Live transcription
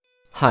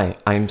Hi,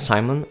 I'm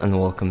Simon and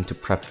welcome to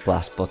Prep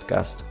Plus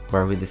podcast,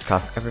 where we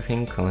discuss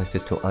everything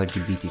connected to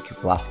LGBTQ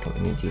plus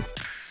community.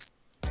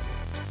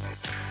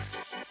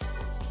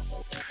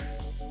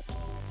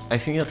 I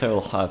think that I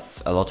will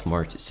have a lot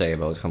more to say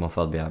about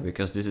homophobia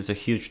because this is a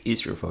huge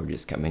issue for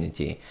this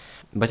community.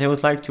 But I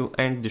would like to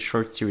end the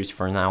short series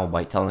for now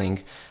by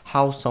telling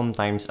how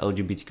sometimes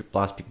LGBTQ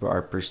plus people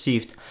are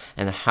perceived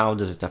and how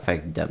does it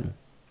affect them.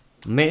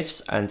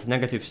 Myths and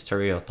negative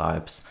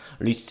stereotypes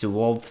lead to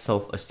low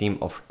self-esteem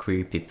of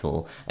queer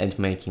people and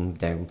making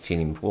them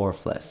feeling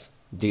worthless.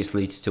 This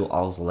leads to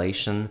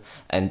isolation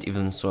and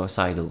even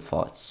suicidal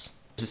thoughts.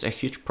 This is a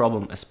huge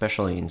problem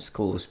especially in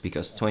schools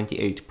because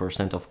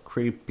 28% of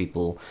queer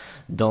people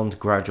don't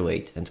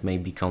graduate and may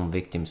become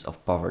victims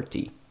of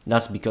poverty.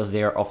 That's because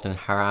they are often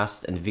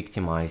harassed and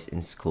victimized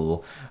in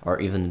school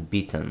or even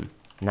beaten.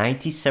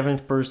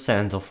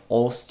 97% of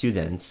all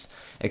students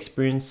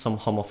experience some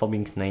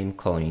homophobic name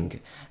calling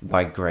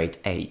by grade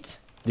 8.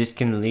 This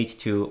can lead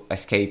to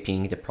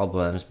escaping the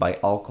problems by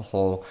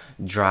alcohol,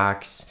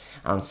 drugs,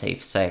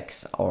 unsafe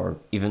sex, or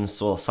even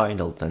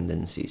suicidal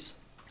tendencies.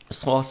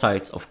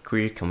 Suicides of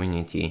queer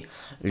community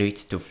lead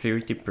to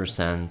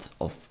 30%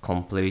 of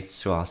complete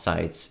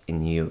suicides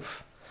in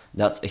youth.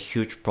 That's a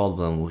huge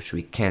problem which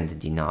we can't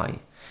deny,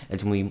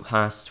 and we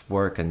must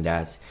work on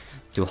that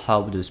to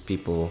help those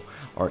people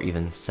or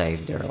even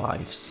save their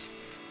lives.